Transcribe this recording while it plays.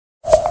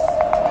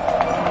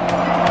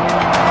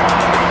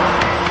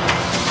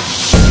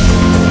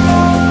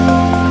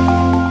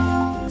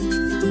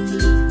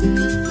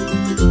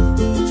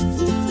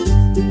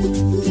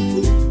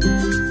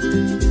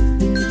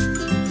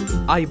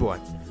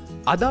ආයිබෝවන්.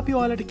 අද අපි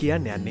ඔයාලට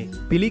කියන්න යන්නේ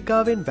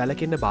පිළිකාවෙන්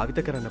වැළකෙන්න භාවිත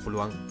කරන්න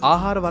පුළුවන්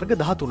ආහාර වර්ග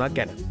 13ක්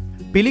ගැන.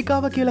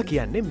 පිළිකාව කියලා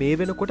කියන්නේ මේ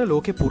වෙනකොට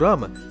ලෝකෙ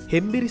පුරාම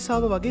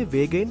හෙම්බිරිසාව වගේ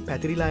වේගයෙන්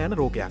පැතිරිලා යන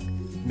රෝගයක්.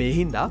 මේ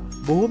හින්දා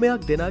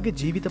බොහෝමයක් දෙනාගේ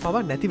ජීවිත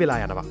පවා නැති වෙලා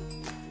යනවා.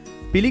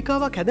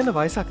 පිළිකාවක් හැදෙන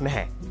වයසක්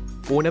නැහැ.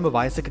 ඕනෑම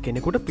වයසක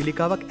කෙනෙකුට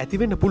පිළිකාවක්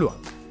ඇති වෙන්න පුළුවන්.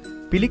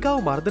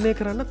 පිළිකාව මර්ධනය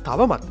කරන්න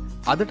තවමත්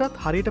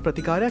අදටත් හරියට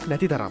ප්‍රතිකාරයක්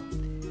නැති තරම්.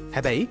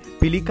 හැබැයි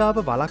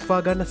පිළිකාව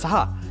වළක්වා ගන්න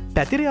සහ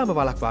පැතිර යාම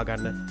වළක්වා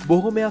ගන්න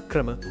බොහොමයක්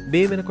ක්‍රම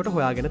මේ වෙනකොට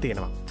හොයාගෙන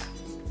තියෙනවා.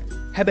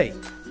 හැබැයි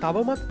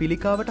තවමත්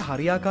පිළිකාවට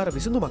හරියාකාර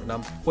විසඳුමක්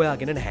නම්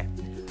හොයාගෙන නැහැ.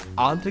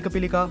 ආන්ත්‍රික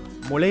පිළිකා,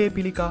 මොළයේ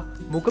පිළිකා,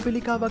 මුඛ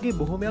පිළිකා වගේ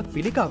බොහොමයක්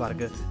පිළිකා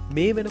වර්ග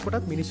මේ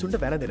වෙනකොටත්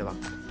මිනිස්සුන්ට වැළඳෙනවා.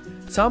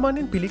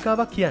 සාමාන්‍යයෙන්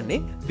පිළිකාවක්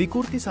කියන්නේ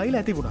විකෘති සෛල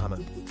ඇති වුණාම.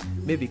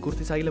 මේ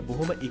විකෘති සෛල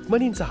බොහොම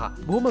ඉක්මනින් සහ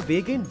බොහොම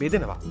වේගයෙන්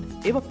බෙදෙනවා.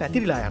 ඒවා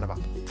පැතිරිලා යනවා.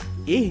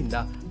 ඒ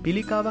හින්දා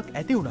පිළිකාවක්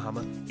ඇති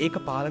වුණාම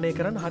ඒක පාලනය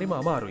කරන්න හරිම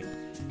අමාරුයි.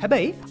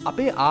 හැබැයි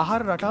අපේ ආහාර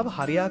රටාව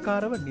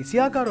හරියාකාරව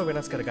නිසියාකාරව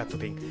වෙනස්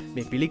කරගත්තොතින්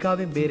මේ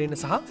පිළිකාවෙන් බේරෙන්න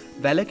සහ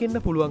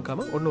වැළකෙන්න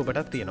පුළුවන්කම ඔන්න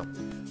ඔබටත් තියෙනවා.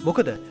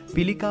 මොකද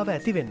පිළිකාව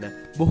ඇති වෙන්න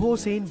බොහෝ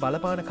සෙයින්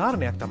බලපාන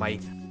කාරණයක් තමයි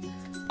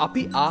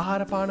අපි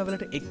ආහාර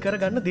පානවලට එක්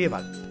කරගන්න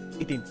දේවල්.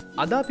 ඉතින්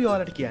අද අපි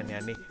ඔයාලට කියන්න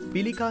යන්නේ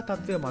පිළිකා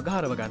තත්ත්වය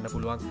මගහරව ගන්න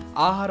පුළුවන්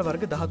ආහාර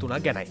වර්ග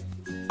 13ක් ගැනයි.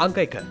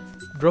 අංක 1.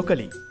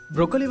 බ්‍රොකොලි.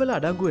 බ්‍රොකොලි වල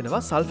අඩංගු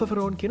වෙනවා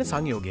සල්ෆරෝන් කියන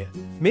සංයෝගය.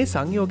 මේ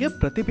සංයෝගය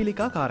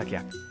ප්‍රතිපිළිකා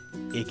කාරකයක්.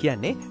 ඒ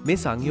කියන්නේ මේ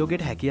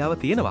සංයෝගයට හැකියාව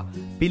තියෙනවා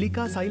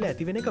පිළිකා සෛල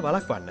ඇතිවෙන එක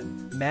වළක්වන්න.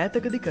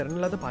 මෑතකදී කරන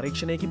ලද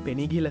පරීක්ෂණයකින්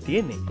පෙනී ගිහිලා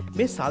තියෙන්නේ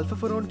මේ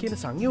සල්ෆරෝන් කියන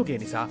සංයෝගය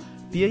නිසා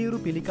පියයුරු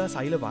පිළිකා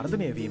සෛල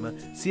වර්ධනය වීම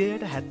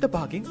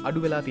 75%කින්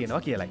අඩු වෙලා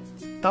තියෙනවා කියලයි.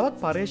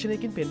 තවත්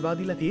පරීක්ෂණයකින් පෙන්වා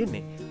දීලා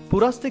තියෙන්නේ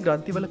පුරස්ථ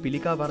ග්‍රන්ථිවල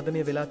පිළිකා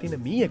වර්ධනය වෙලා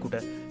තියෙන මීයෙකුට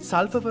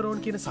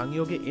සල්ෆරෝන් කියන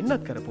සංයෝගය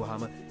එන්නත්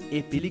කරපුවාම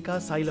ඒ පිළිකා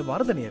සෛල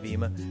වර්ධනය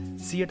වීම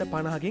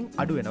 50%කින්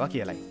අඩු වෙනවා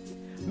කියලයි.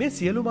 මේ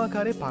සියලුම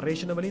ආකාරයේ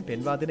පර්යේෂණ වලින්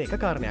පෙන්වා දෙන එක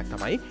කාරණයක්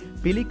තමයි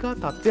පිළිකා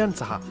තත්ත්වයන්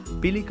සහ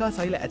පිළිකා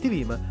සෛල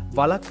ඇතිවීම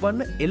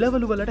වළක්වන්න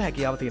එළවලු වලට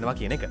හැකියාව තියෙනවා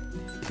කියන එක.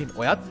 ඉතින්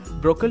ඔයත්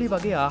බ්‍රොකොලි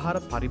වගේ ආහාර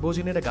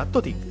පරිභෝජනයට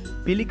ගත්තොතින්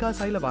පිළිකා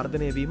සෛල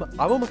වර්ධනය වීම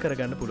අවම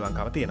කරගන්න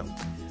පුළුවන්කම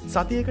තියෙනවා.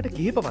 සතියකට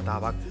කිහිප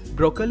වතාවක්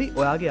බ්‍රොකොලි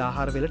ඔයාගේ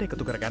ආහාර වලට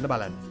එකතු කරගන්න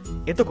බලන්න.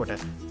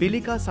 එතකොට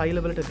පිළිකා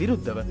සෛල වලට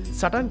විරුද්ධව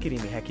සටන්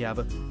කිරීමේ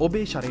හැකියාව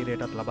ඔබේ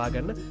ශරීරයටත් ලබා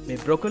ගන්න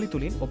මේ බ්‍රොකොලි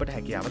තුලින් ඔබට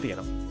හැකියාව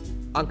තියෙනවා.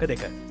 අංක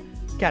 2.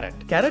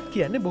 කැරට්. කැරට්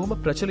කියන්නේ බොහොම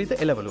ප්‍රචලිත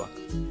එළවලුවක්.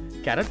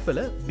 කැරට්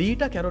වල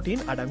බීටා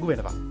කැරොටින් අඩංගු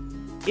වෙනවා.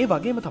 ඒ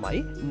වගේම තමයි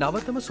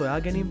නවතම සොයා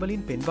ගැනීම්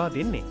වලින් පෙන්වා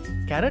දෙන්නේ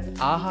කැරට්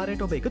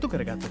ආහාරයට ඔබ එකතු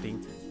කරගත්තොතින්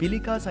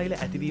පිළිකා සෛල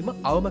ඇතිවීම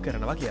අවම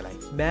කරනවා කියලයි.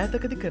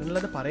 මෑතකදී කරන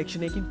ලද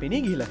පරීක්ෂණයකින්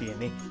පෙනී ගිහිලා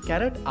තියෙන්නේ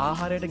කැරට්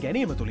ආහාරයට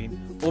ගැනීම තුලින්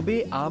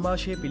ඔබේ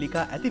ආමාශය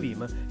පිළිකා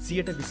ඇතිවීම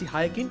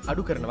 26%කින්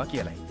අඩු කරනවා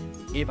කියලයි.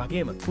 ඒ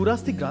වගේම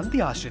පුරස්ථි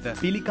ග්‍රන්ථි ආශ්‍රිත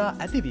පිළිකා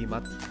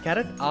ඇතිවීමත්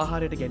කැරට්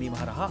ආහාරයට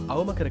ගැනීම හරහා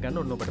අවම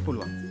කරගන්න ඔන්න ඔබට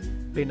පුළුවන්.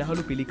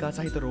 පෙනහළු පිළිකා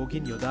සහිත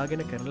රෝගීන්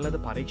යොදාගෙන කරන ලද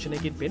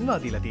පරීක්ෂණයකින් පෙන්වා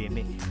දීලා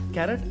තියෙන්නේ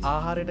කැරට්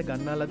ආහාරයට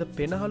ගන්නා ලද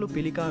පෙනහළු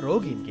පිළිකා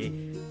රෝගීන්ගේ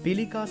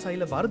පිළිකා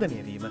සෛල වර්ධනය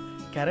වීම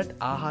කැරට්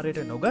ආහාරයට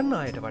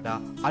නොගන්නා අයට වඩා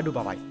අඩු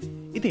බවයි.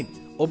 ඉතින්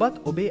ඔබත්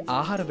ඔබේ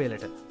ආහාර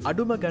වේලට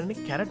අඩුම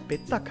ගන්න කැරට්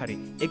පෙත්තක් හරි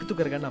එකතු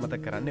කරගන්න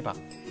අමතක කරන්න එපා.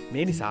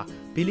 මේ නිසා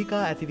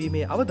පිළිකා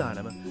ඇතිවීමේ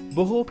අවදානම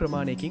බොහෝ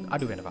ප්‍රමාණයකින්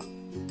අඩු වෙනවා.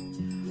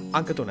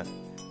 අංක 3.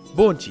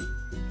 බෝංචි.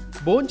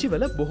 බෝංචි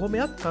වල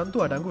බොහොමයක්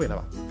තන්තු අඩංගු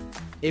වෙනවා.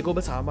 ඒක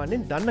ඔබ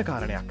සාමාන්‍යයෙන් දන්න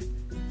කාරණයක්.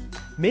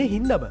 මේ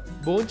හින්දම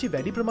බෝංචි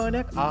වැඩි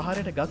ප්‍රමාණයක්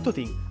ආහාරයට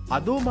ගත්තොතින්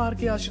අදෝ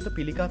මාර්ගය ආශ්‍රිත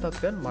පිළිකා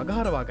තත්ත්වයන්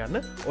මගහරවා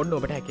ගන්න ඔන්න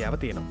ඔබට හැකියාව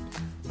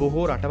තියෙනවා.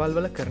 බොහෝ රටවල්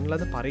වල කරන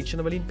ලද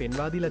පරීක්ෂණ වලින්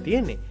පෙන්වා දීලා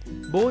තියෙන්නේ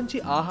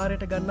බෝංචි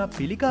ආහාරයට ගන්නා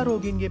පිළිකා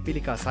රෝගීන්ගේ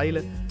පිළිකා සෛල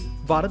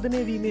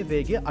වර්ධනය වීමේ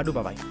වේගය අඩු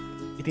බවයි.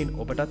 ඉතින්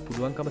ඔබටත්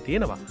පුළුවන්කම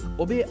තියෙනවා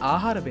ඔබේ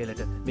ආහාර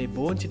වේලට මේ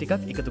බෝංචි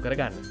ටිකක් එකතු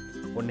කරගන්න.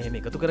 ඔන්න එහෙම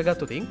එකතු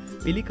කරගත්තොතින්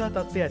පිළිකා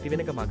තත්ත්වය ඇති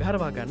වෙනක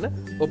මගහරවා ගන්න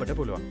ඔබට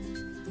පුළුවන්.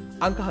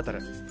 අංක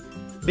 4.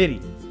 බෙරි.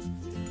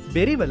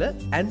 බෙරි වල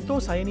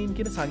ඇන්තෝසයනින්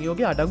කියන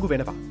සංයෝගය අඩංගු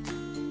වෙනවා.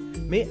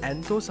 මේ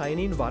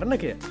ඇන්තෝසයනින්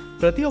වර්ණකය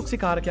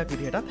ප්‍රතිඔක්සිකාරකයක්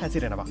විදිහටත්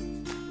හැසිරෙනවා.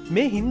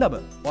 මේ හින්දම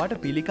ඔයාට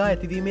පිළිකා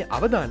ඇතිවීමේ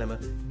අවදානම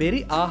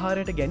බෙරි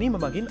ආහාරයට ගැනීම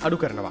මගින්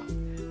අඩු කරනවා.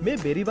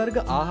 මේ බෙරි වර්ග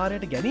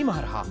ආහාරයට ගැනීම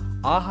හරහා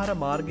ආහාර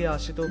මාර්ගය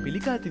ආශ්‍රිතව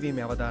පිළිකා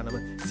ඇතිවීමේ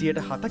අවදානම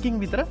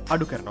 7%කින් විතර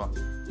අඩු කරනවා.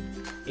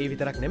 ඒ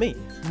විතරක් නෙමෙයි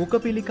මුඛ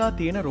පිළිකා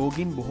තියෙන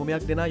රෝගීන්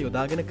බොහොමයක් දෙනා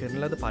යොදාගෙන කරන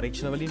ලද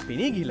පරීක්ෂණ වලින්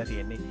පෙනී ගිහිලා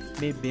තියෙන්නේ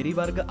මේ බෙරි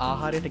වර්ග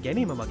ආහාරයට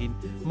ගැනීම මගින්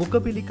මුඛ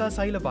පිළිකා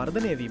සෛල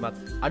වර්ධනය වීමත්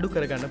අඩු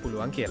කරගන්න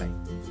පුළුවන් කියලයි.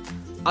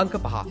 අංක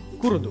 5.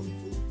 කුරුඳු.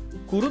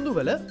 කුරුඳු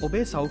වල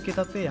ඔබේ සෞඛ්‍ය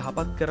තත්ත්වය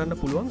යහපත් කරන්න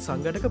පුළුවන්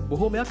සංඝටක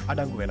බොහොමයක්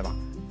අඩංගු වෙනවා.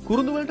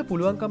 කුරුඳු වලට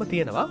පුළුවන්කම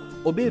තියෙනවා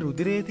ඔබේ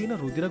රුධිරයේ තියෙන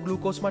රුධිර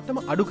ග්ලූකෝස්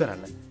මට්ටම අඩු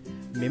කරන්න.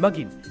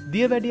 මෙමගින්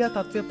දියවැඩියා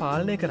තත්ත්වය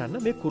පාලනය කරන්න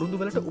මේ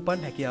කුරුඳු වලට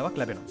උපන්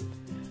හැකියාවක් ලැබෙනවා.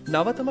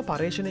 නවතම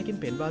පර්යේෂණයකින්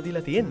පෙන්වා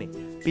දීලා තියෙන්නේ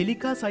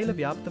පිළිකා සෛල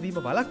ව්‍යාප්ත වීම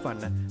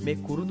වළක්වන්න මේ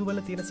කුරුඳු වල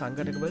තියෙන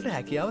සංඝටක වලට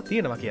හැකියාව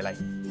තියෙනවා කියලයි.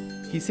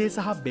 හිසේ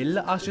සහ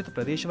බෙල්ල ආශ්‍රිත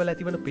ප්‍රදේශවල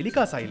ඇතිවන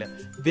පිළිකා සෛල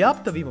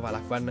ව්‍යාප්ත වීම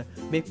වළක්වන්න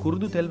මේ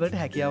කුරුඳු තෙල්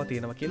වලට හැකියාව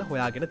තියෙනවා කියලා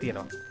හොයාගෙන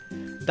තියෙනවා.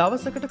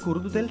 දවසකට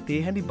කුරුඳු තෙල්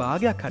තේ හැඳි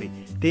භාගයක් හරි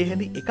තේ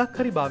හැඳි එකක්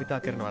හරි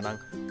භාවිතා කරනවා නම්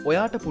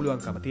ඔයාට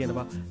පුළුවන්කම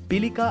තියෙනවා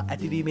පිළිකා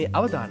ඇතිවීමේ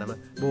අවදානම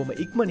බොහොම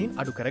ඉක්මනින්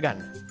අඩු කරගන්න.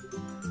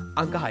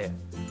 අංක 6.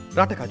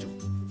 රටකජු.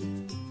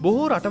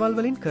 බොහෝ රටවල්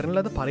වලින් කරන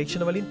ලද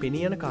පරීක්ෂණ වලින්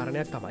පෙනී යන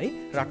කාරණයක් තමයි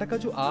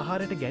රටකජු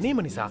ආහාරයට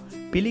ගැනීම නිසා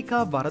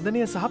පිළිකා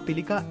වර්ධනය සහ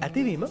පිළිකා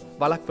ඇතිවීම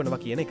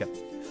වළක්වනවා කියන එක.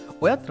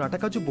 ඔයත්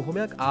රටකජු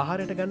බොහොමයක්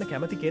ආහාරයට ගන්න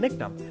කැමති කෙනෙක්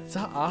නම්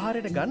සහ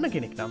ආහාරයට ගන්න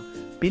කෙනෙක් නම්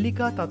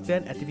පිළිකා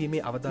තත්ත්වයන්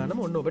ඇතිවීමේ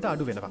අවදානම ඔන්න ඔබට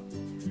අඩු වෙනවා.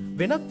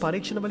 වෙනත්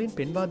පරීක්ෂණ වලින්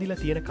පෙන්වා දීලා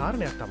තියෙන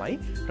කාරණයක් තමයි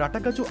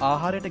රටකජු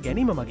ආහාරයට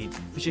ගැනීම මගින්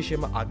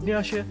විශේෂයෙන්ම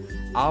අග්න්‍යාශය,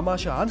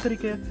 ආමාශය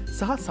ආන්තරිකය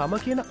සහ සම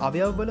කියන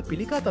අවයවවල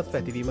පිළිකා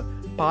තත්ත්ව ඇතිවීම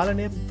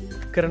පාලනය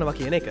කරනවා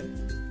කියන එක.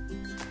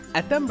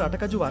 ඇතැම්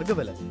රටකජු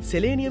වර්ගවල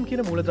සෙලේනියම්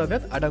කියන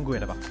මූලද්‍රව්‍යත් අඩංගු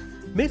වෙනවා.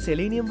 මේ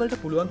සෙලේනියම්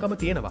වලට පුළුවන්කම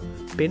තියෙනවා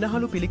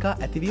පෙනහළු පිළිකා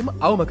ඇතිවීම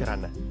අවම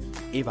කරන්න.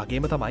 ඒ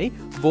වගේම තමයි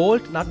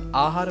වෝල්ට් නට්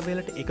ආහාර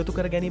වලට එකතු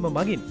කර ගැනීම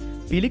මගින්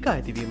පිළිකා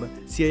ඇතිවීම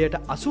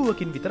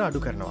 80%කින් විතර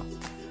අඩු කරනවා.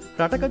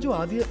 රටකජු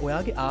ආදිය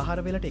ඔයාගේ ආහාර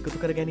වලට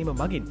එකතු කර ගැනීම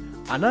මගින්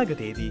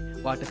අනාගතයේදී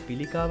වාට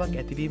පිළිකාවක්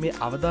ඇතිවීමේ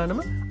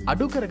අවදානම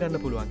අඩු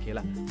කරගන්න පුළුවන්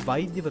කියලා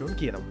වෛද්‍යවරුන්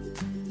කියනවා.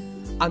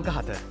 අංක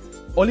 7.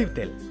 ඔලිව්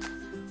තෙල්.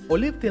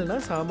 ඔලිව් තෙල්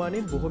නම්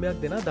සාමාන්‍යයෙන් බොහොමයක්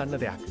දෙනා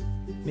දන්න දෙයක්.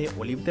 මේ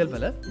ඔලිව් තෙල්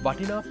වල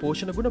වටිනා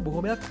පෝෂණ ගුණ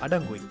බොහොමයක්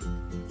අඩංගුයි.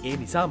 ඒ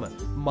නිසාම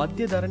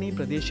මධ්‍යධරණී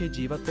ප්‍රදේශයේ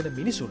ජීවත් වෙන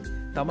මිනිසුන්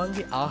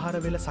තමන්ගේ ආහාර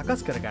වේල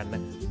සකස්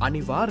කරගන්න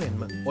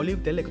අනිවාර්යෙන්ම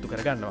ඔලිව් තෙල් එකතු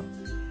කරගන්නවා.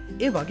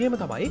 ඒ වගේම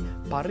තමයි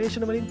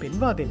පර්යේෂණ වලින්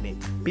පෙන්වා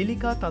දෙන්නේ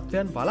පිළිකා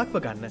තත්ත්වයන්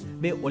වළක්ව ගන්න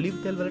මේ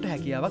ඔලිව් තෙල් වලට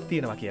හැකියාවක්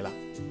තියෙනවා කියලා.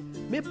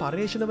 මේ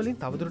පර්යේෂණ වලින්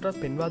තවදුරටත්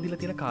පෙන්වා දීලා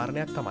තියෙන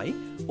කාරණයක් තමයි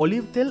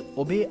ඔලිව් තෙල්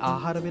ඔබේ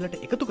ආහාර වලට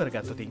එකතු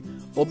කරගත්තොත්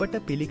ඔබට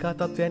පිළිකා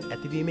තත්ත්වයන්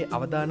ඇතිවීමේ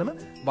අවදානම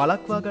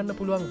වළක්වා ගන්න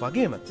පුළුවන්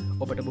වගේම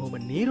ඔබට බොහොම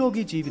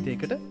නිරෝගී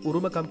ජීවිතයකට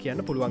උරුමකම්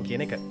කියන්න පුළුවන්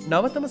කියන එක.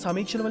 නවතම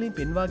සමීක්ෂණ වලින්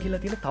පෙන්වා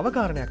කියලා තියෙන තව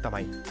කාරණයක්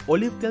තමයි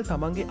ඔලිව් තෙල්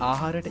තමන්ගේ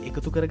ආහාරයට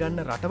එකතු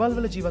කරගන්න රටවල්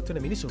වල ජීවත්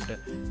වෙන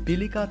මිනිසුන්ට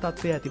පිළිකා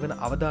තත්ත්වය ඇතිවන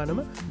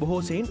අවදානම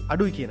බොහෝ සෙයින්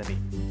අඩුයි කියන දේ.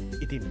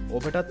 ඉතින්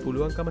ඔබටත්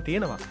පුළුවන්කම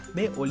තියෙනවා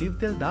මේ ඔලිව්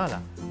තෙල්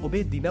දාලා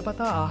ඔබේ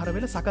දිනපතා ආහාර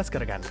වේල සකස්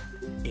කරගන්න.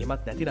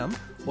 එහෙමත් නැතිනම්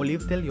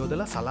ඔලිව් තෙල්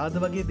යොදලා සලාද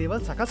වගේ දේවල්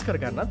සකස්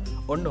කරගන්නත්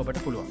ඔන්න ඔබට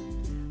පුළුවන්.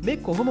 මේ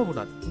කොහොම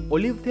වුණත්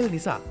ඔලිව් තෙල්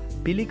නිසා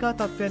පිළිකා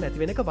තත්ත්වයන්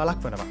ඇති වෙන එක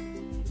වළක්වනවා.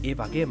 ඒ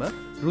වගේම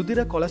රුධිර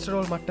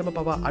කොලෙස්ටරෝල් මට්ටම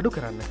පවා අඩු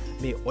කරන්න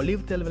මේ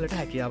ඔලිව් තෙල් වලට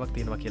හැකියාවක්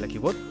තියෙනවා කියලා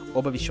කිව්වොත්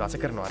ඔබ විශ්වාස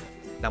කරනවාද?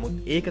 නමුත්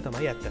ඒක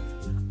තමයි ඇත්ත.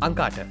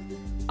 අංක 8.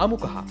 අමු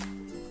කහ.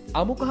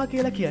 අමු කහ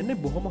කියලා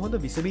කියන්නේ බොහොම හොඳ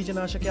විස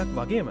බීජනාශකයක්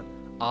වගේම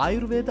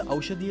ආයුර්වේද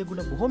ඖෂධීය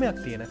ගුණ බොහොමයක්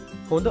තියෙන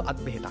හොඳ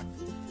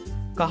අත්බෙහෙතක්.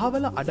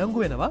 කහවල අඩංගු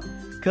වෙනවා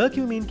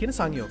කර්කියුමින් කියන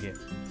සංයෝගය.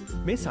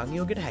 මේ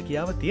සංයෝගයට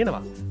හැකියාව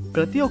තියෙනවා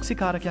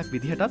ප්‍රතිඔක්සිකාරකයක්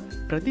විදිහටත්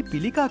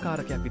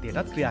ප්‍රතිපිලිකාකාරකයක්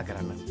විදිහටත් ක්‍රියා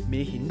කරන්න.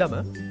 මේ හින්දම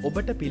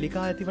ඔබට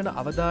පිළිකා ඇතිවන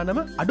අවදානම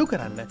අඩු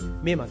කරන්න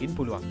මේ මගින්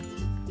පුළුවන්.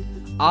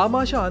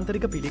 ආමාශ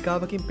ආන්තරික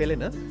පිළිකාවකින්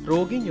පෙළෙන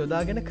රෝගීන්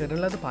යොදාගෙන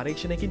කරන ලද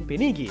පරීක්ෂණයකින්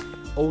පෙනී ගියේ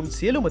ඔවුන්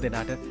සියලුම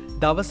දෙනාට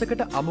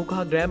දවසකට අමු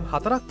කහ ග්‍රෑම්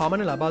 4ක්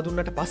පමණ ලබා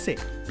දුන්නට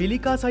පස්සේ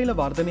පිළිකා සෛල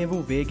වර්ධනය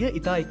වූ වේගය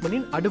ඉතා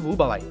ඉක්මනින් අඩු වූ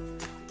බවයි.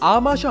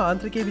 ආමාශ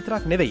ආන්ත්‍රිකය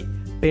විතරක් නෙවෙයි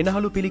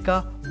පෙනහළු පිළිකා,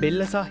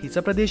 බෙල්ල සහ හිස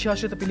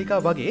ප්‍රදේශාශ්‍රිත පිළිකා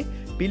වගේ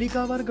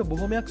පිළිකා වර්ග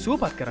බොහොමයක්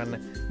සුවපත්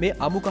කරන්න මේ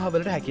අමු කහ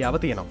වලට හැකියාව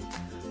තියෙනවා.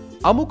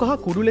 අමු කහ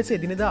කුඩු ලෙස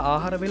එදිනෙදා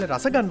ආහාර වේල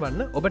රස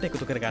ගන්වන්න ඔබට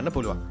එකතු කරගන්න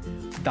පුළුවන්.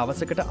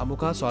 දවසකට අමු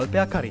කහ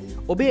ස්වල්පයක් හරි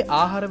ඔබේ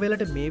ආහාර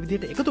වේලට මේ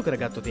විදිහට එකතු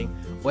කරගත්තොත්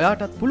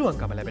ඔයාටත්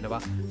පුළුවන්කම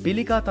ලැබෙනවා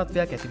පිළිකා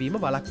තත්ත්වයක් ඇතිවීම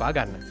වළක්වා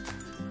ගන්න.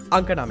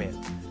 අංක 9.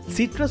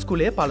 සිට්‍රස්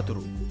කුලයේ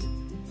පළතුරු.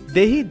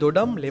 දෙහි,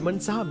 දොඩම්, ලෙමන්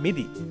සහ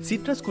මිදි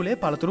සිට්‍රස්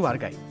කුලයේ පළතුරු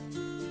වර්ගයි.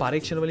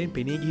 පරීක්ෂණ වලින්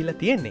පෙනී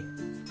ගිහිල්ලා තියෙන්නේ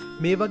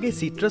මේ වගේ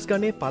සිට්‍රස්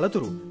ගණයේ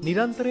පළතුරු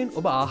නිරන්තරයෙන්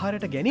ඔබ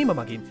ආහාරයට ගැනීම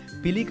මගින්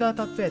පිළිකා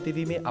තත්ත්වය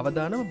ඇතිවීමේ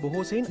අවදානම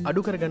බොහෝ සෙයින්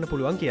අඩු කරගන්න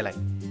පුළුවන් කියලයි.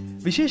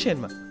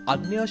 විශේෂයෙන්ම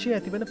අග්න්‍යාශය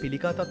ඇතිවන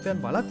පිළිකා තත්ත්වයන්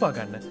වළක්වා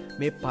ගන්න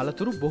මේ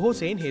පළතුරු බොහෝ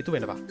සෙයින් හේතු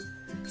වෙනවා.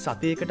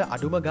 සතියකට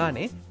අඩුම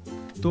ගානේ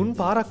 3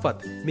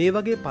 පාරක්වත් මේ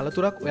වගේ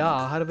පළතුරක් ඔයා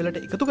ආහාර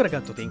වලට එකතු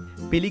කරගත්තොත්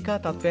පිළිකා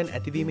තත්ත්වයන්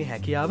ඇතිවීමේ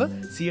හැකියාව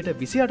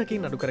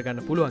 128කින් අඩු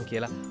කරගන්න පුළුවන්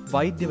කියලා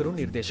වෛද්‍යවරුන්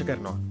නිර්දේශ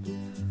කරනවා.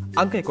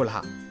 අංක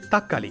 11.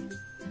 තක්කලි.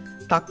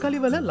 තක්කලි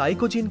වල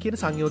ලයිකෝජින් කියන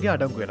සංයෝගය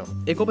අඩංගු වෙනවා.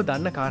 ඒක ඔබ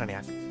දන්න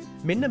කාරණයක්.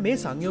 මෙන්න මේ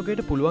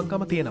සංයෝගයට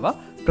පුළුවන්කම තියෙනවා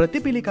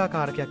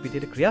ප්‍රතිපිලිකාකාරකයක්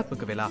විදිහට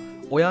ක්‍රියාත්මක වෙලා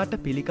ඔයාට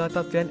පිළිකා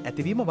තත්ත්වයන්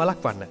ඇතිවීම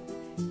වළක්වන්න.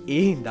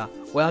 ඒ හින්දා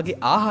ඔයාගේ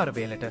ආහාර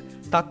වේලට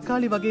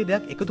තක්කාලි වගේ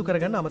දෙයක් එකතු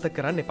කරගන්න අමතක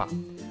කරන්න එපා.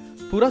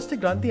 පුරස්ථ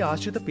ග්‍රන්ථි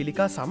ආශ්‍රිත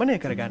පිළිකා සමනය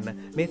කරගන්න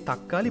මේ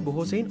තක්කාලි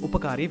බොහෝ සෙයින්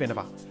උපකාරී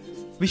වෙනවා.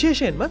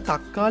 විශේෂයෙන්ම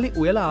තක්කාලි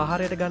උයලා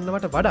ආහාරයට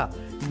ගන්නවට වඩා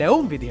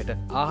නැවුම් විදිහට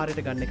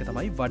ආහාරයට ගන්න එක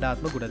තමයි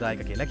වඩාත්ම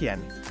ගුණදායක කියලා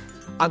කියන්නේ.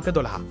 අංක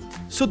 12.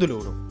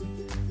 සුදුලූණු.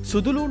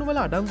 සුදුලූණු වල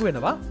අඩංගු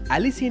වෙනවා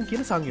ඇලිසින්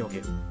කියන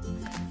සංයෝගය.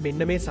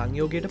 මෙන්න මේ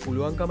සංයෝගයට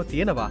පුළුවන්කම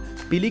තියෙනවා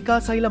පිළිකා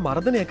සෛල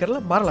මර්ධනය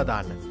කරලා මරලා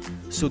දාන්න.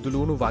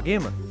 සුදුලූණු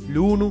වගේම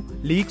ලූණු,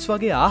 ලීක්ස්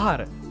වගේ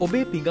ආහාර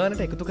ඔබේ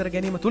පිඟානට එකතු කර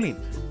ගැනීම තුලින්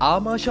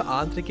ආමාශ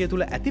ආන්ත්‍රිකය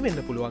තුල ඇති වෙන්න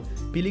පුළුවන්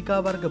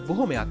පිළිකා වර්ග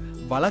බොහොමයක්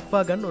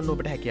වළක්වා ගන්න ඔන්න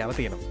ඔබට හැකියාව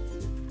තියෙනවා.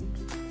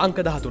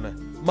 අංක 13.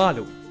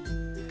 මාළු.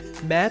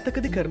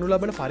 මෑතකදී කරනු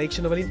ලබන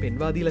පරීක්ෂණ වලින්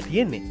පෙන්වා දීලා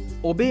තියෙන්නේ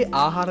ඔබේ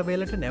ආහාර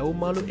වේලට නැවුම්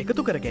මාළු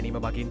එකතු කර ගැනීම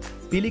මගින්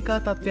පිළිකා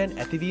තත්ත්වයන්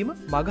ඇතිවීම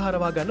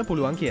මගහරවා ගන්න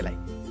පුළුවන් කියලයි.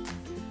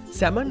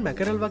 සැමන්,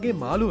 මැකරල් වගේ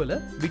මාළු වල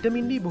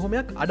විටමින් D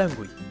බොහොමයක්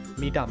අඩංගුයි.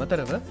 මීට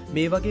අමතරව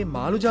මේ වගේ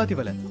මාළු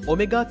ජාතිවල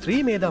ඔමෙගා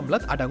 3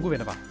 මේදම්ලත් අඩංගු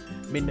වෙනවා.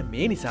 මෙන්න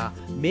මේ නිසා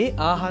මේ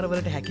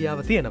ආහාරවලට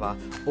හැකියාව තියෙනවා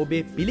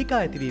ඔබේ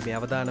පිළිකා ඇතිවීමේ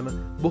අවදානම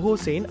බොහෝ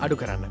සෙයින් අඩු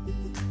කරන්න.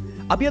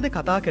 අපි අද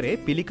කතා කරේ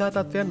පිළිකා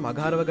තත්ත්වයන්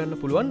මගහරව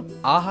ගන්න පුළුවන්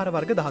ආහාර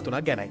වර්ග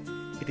 13ක් ගැනයි.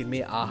 ඉතින්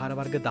මේ ආහාර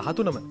වර්ග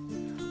 13ම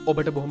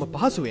ඔබට බොහොම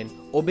පහසුවෙන්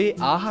ඔබේ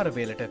ආහාර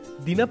වේලට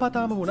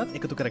දිනපතාම වුණත්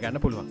එකතු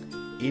කරගන්න පුළුවන්.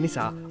 ඒ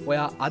නිසා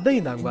ඔයා අද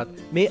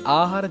ඉඳන්වත් මේ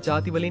ආහාර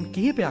ජාති වලින්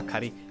කිහිපයක්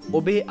හරි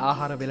ඔබේ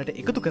ආහාර වේලට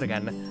එකතු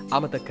කරගන්න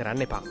අමතක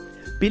කරන්න එපා.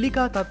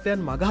 පිළිකා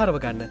තත්ත්වයන් මගහරව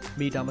ගන්න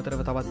මීට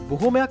අමතරව තවත්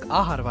බොහොමයක්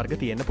ආහාර වර්ග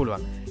තියෙන්න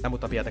පුළුවන්.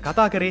 නමුත් අපි අද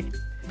කතා කරේ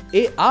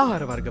ඒ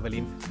ආහාර වර්ග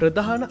වලින්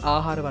ප්‍රධාන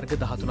ආහාර වර්ග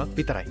 13ක්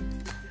විතරයි.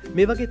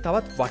 මේ වගේ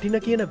තවත් වටින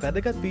කියන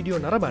වැදගත් වීඩියෝ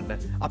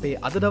නරඹන්න අපේ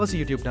අද දවසේ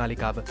YouTube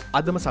නාලිකාව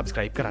අදම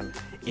subscribe කරන්න.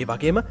 ඒ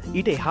වගේම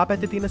ඊට එහා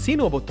පැත්තේ තියෙන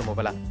සීනුව බොත්තම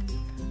ඔබලා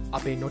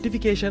අපේ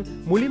notification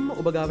මුලින්ම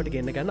ඔබ ගාවට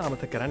ගෙන්න ගන්න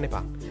අමතක කරන්න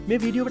එපා.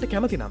 මේ වීඩියෝවට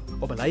කැමති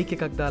නම් ඔබ like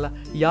එකක් දාලා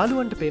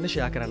යාළුවන්ට පේන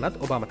share කරන්නත්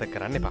ඔබ අමතක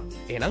කරන්න එපා.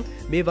 එහෙනම්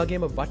මේ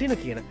වගේම වටින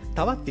කියන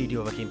තවත්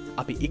වීඩියෝවකින්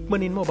අපි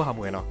ඉක්මනින්ම ඔබ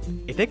හමු වෙනවා.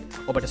 එතෙක්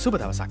ඔබට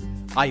සුබ දවසක්.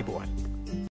 ආයුබෝවන්.